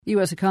The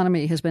U.S.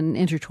 economy has been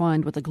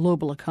intertwined with the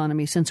global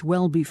economy since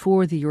well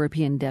before the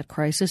European debt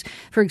crisis.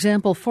 For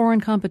example, foreign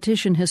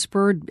competition has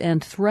spurred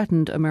and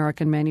threatened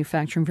American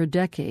manufacturing for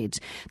decades.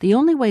 The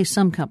only way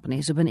some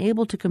companies have been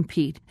able to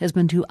compete has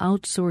been to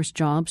outsource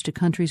jobs to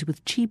countries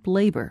with cheap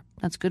labor.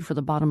 That's good for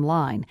the bottom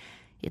line.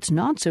 It's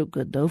not so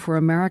good, though, for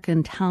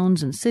American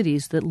towns and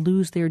cities that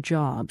lose their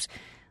jobs.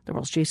 The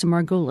World's Jason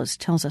Margolis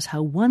tells us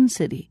how one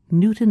city,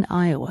 Newton,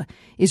 Iowa,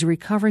 is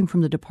recovering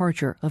from the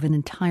departure of an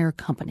entire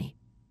company.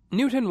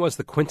 Newton was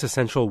the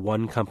quintessential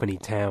one-company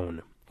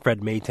town.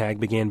 Fred Maytag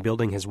began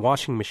building his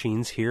washing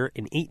machines here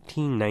in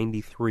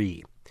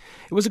 1893.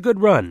 It was a good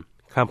run.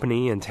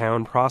 Company and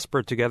town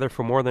prospered together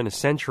for more than a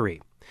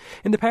century.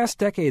 In the past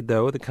decade,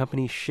 though, the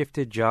company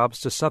shifted jobs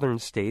to southern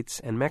states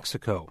and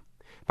Mexico.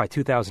 By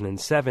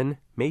 2007,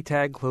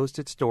 Maytag closed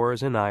its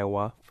doors in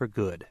Iowa for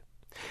good.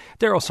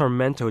 Daryl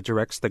Sarmento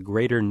directs the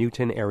Greater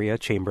Newton Area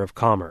Chamber of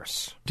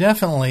Commerce.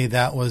 Definitely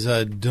that was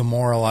a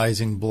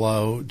demoralizing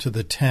blow to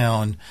the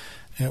town.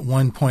 At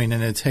one point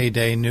in its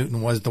heyday,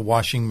 Newton was the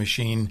washing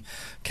machine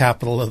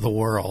capital of the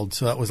world,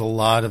 so that was a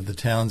lot of the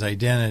town's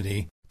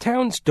identity.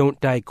 Towns don't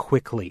die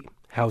quickly.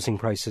 Housing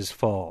prices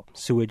fall,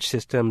 sewage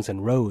systems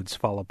and roads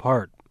fall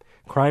apart,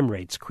 crime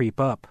rates creep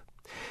up.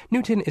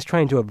 Newton is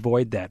trying to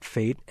avoid that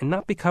fate and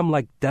not become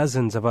like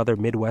dozens of other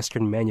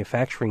Midwestern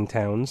manufacturing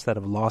towns that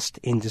have lost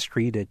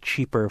industry to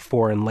cheaper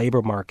foreign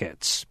labor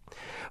markets.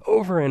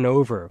 Over and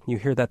over, you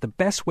hear that the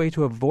best way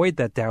to avoid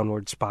that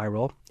downward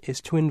spiral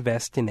is to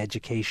invest in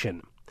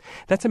education.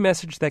 That's a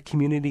message that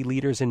community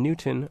leaders in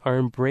Newton are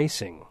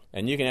embracing.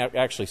 And you can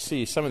actually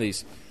see some of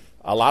these,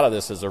 a lot of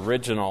this is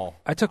original.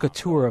 I took a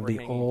tour of the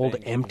old,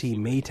 empty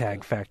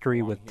Maytag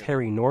factory with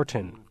Terry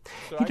Norton.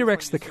 He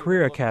directs the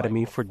Career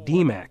Academy for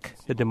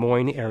DMAC, the Des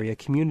Moines Area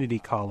Community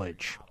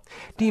College.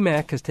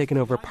 DMAC has taken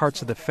over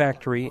parts of the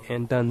factory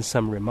and done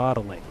some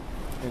remodeling.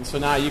 And so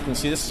now you can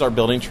see this is our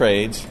building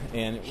trades.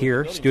 And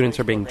here, students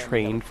are being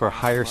trained for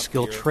higher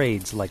skilled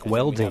trades like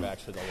welding.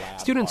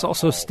 Students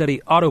also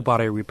study auto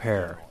body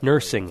repair,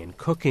 nursing, and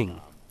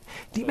cooking.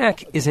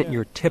 DMAC isn't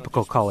your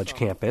typical college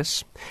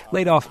campus.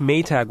 Laid-off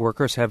Maytag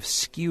workers have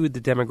skewed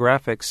the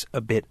demographics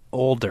a bit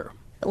older.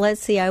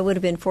 Let's see, I would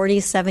have been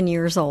 47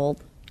 years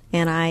old,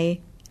 and I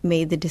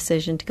made the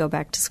decision to go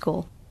back to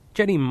school.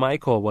 Jenny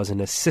Michael was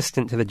an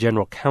assistant to the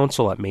general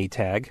counsel at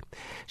Maytag.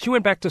 She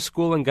went back to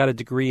school and got a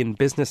degree in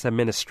business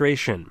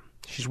administration.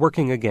 She's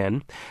working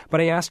again, but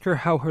I asked her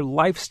how her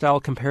lifestyle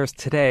compares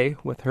today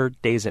with her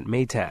days at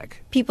Maytag.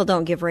 People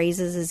don't give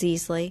raises as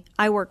easily.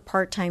 I work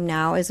part-time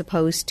now as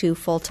opposed to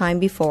full-time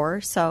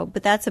before,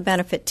 but that's a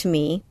benefit to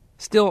me.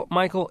 Still,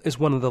 Michael is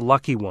one of the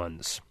lucky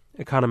ones.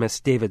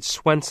 Economist David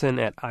Swenson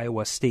at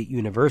Iowa State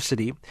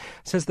University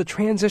says the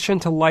transition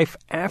to life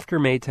after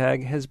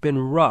Maytag has been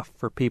rough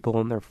for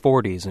people in their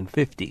 40s and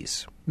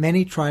 50s.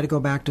 Many try to go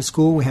back to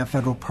school. We have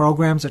federal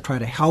programs that try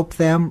to help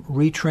them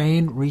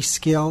retrain,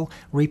 reskill,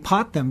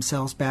 repot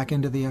themselves back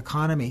into the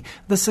economy.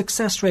 The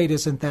success rate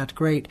isn't that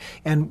great.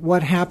 And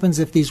what happens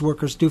if these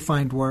workers do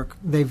find work?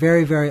 They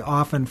very, very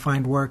often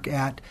find work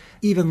at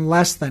even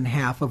less than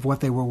half of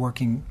what they were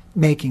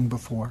making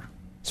before.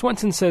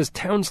 Swenson says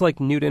towns like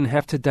Newton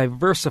have to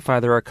diversify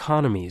their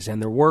economies and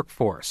their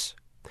workforce.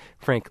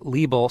 Frank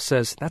Liebel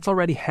says that's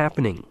already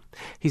happening.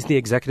 He's the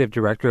executive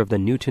director of the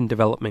Newton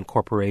Development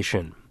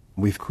Corporation.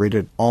 We've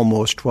created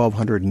almost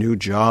 1,200 new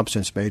jobs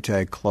since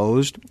Maytag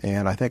closed,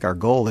 and I think our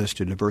goal is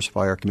to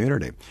diversify our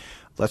community.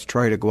 Let's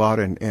try to go out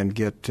and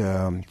get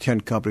 10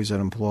 companies that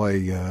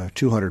employ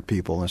 200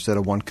 people instead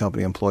of one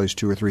company employs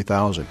 2,000 or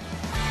 3,000.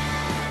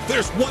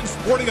 There's one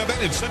sporting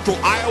event in central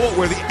Iowa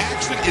where the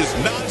action is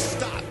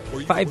nonstop.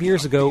 5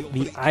 years ago,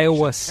 the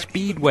Iowa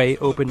Speedway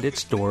opened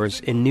its doors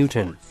in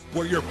Newton,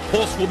 where your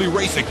pulse will be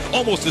racing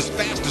almost as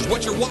fast as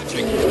what you're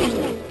watching.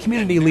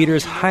 Community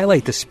leaders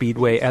highlight the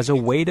Speedway as a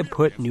way to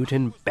put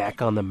Newton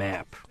back on the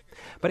map.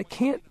 But it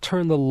can't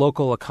turn the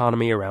local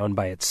economy around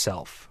by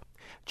itself.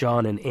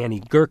 John and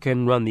Annie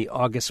Gherkin run the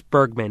August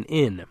Bergman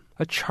Inn,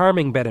 a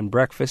charming bed and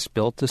breakfast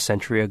built a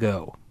century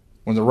ago.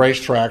 When the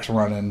racetrack's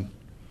running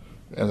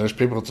and there's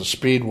people at the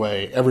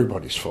Speedway,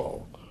 everybody's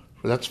full.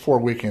 That's 4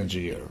 weekends a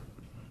year.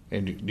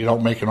 And you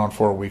don't make it on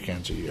 4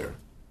 weekends a year.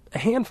 A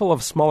handful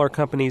of smaller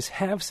companies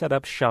have set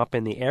up shop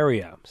in the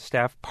area,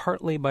 staffed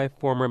partly by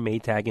former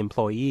Maytag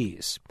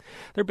employees.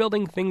 They're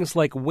building things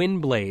like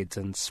wind blades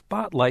and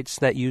spotlights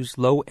that use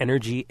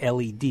low-energy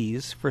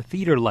LEDs for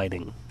theater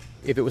lighting.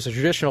 If it was a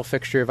traditional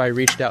fixture, if I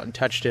reached out and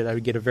touched it, I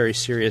would get a very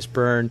serious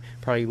burn,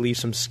 probably leave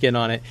some skin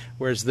on it,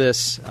 whereas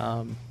this,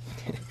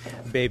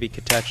 baby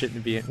could touch it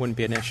and it wouldn't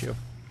be an issue.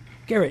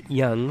 Garrett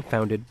Young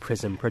founded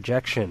Prism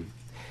Projection.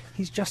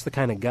 He's just the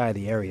kind of guy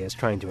the area is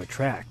trying to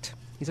attract.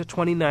 He's a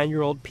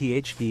 29-year-old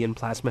PhD in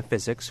plasma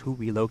physics who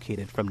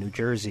relocated from New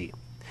Jersey.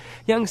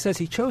 Young says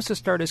he chose to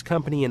start his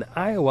company in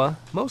Iowa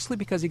mostly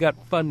because he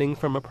got funding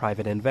from a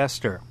private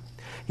investor.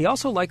 He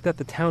also liked that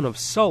the town of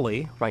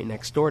Sully, right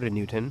next door to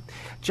Newton,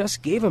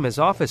 just gave him his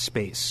office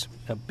space,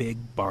 a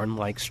big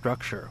barn-like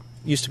structure.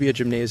 used to be a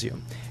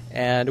gymnasium.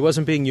 And it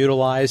wasn't being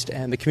utilized,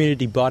 and the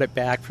community bought it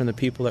back from the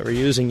people that were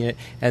using it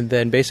and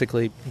then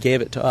basically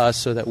gave it to us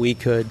so that we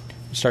could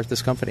start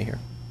this company here.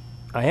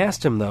 I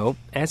asked him, though,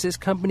 as his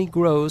company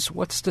grows,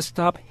 what's to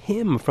stop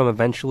him from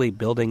eventually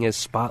building his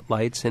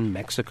spotlights in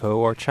Mexico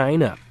or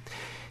China?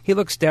 He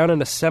looks down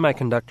at a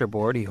semiconductor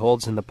board he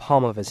holds in the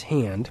palm of his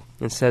hand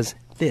and says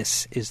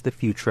this is the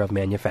future of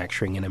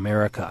manufacturing in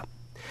America.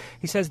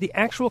 He says the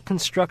actual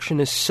construction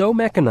is so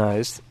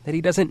mechanized that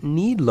he doesn't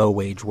need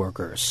low-wage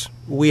workers.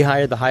 We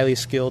hire the highly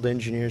skilled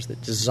engineers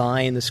that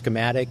design the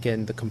schematic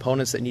and the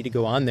components that need to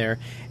go on there,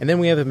 and then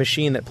we have a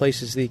machine that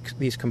places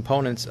these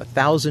components,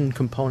 1,000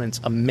 components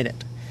a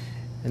minute.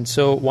 And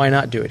so why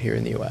not do it here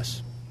in the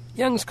U.S.?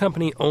 Young's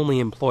company only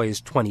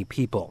employs 20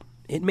 people.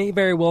 It may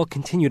very well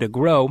continue to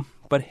grow,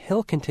 but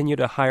he'll continue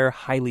to hire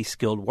highly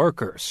skilled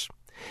workers.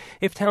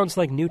 If towns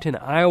like Newton,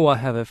 Iowa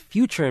have a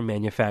future in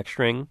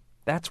manufacturing,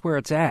 that's where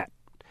it's at.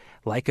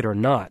 Like it or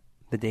not,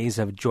 the days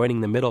of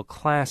joining the middle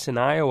class in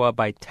Iowa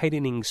by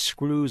tightening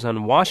screws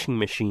on washing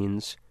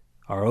machines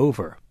are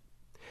over.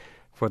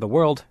 For The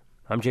World,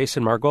 I'm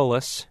Jason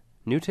Margolis,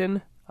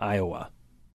 Newton, Iowa.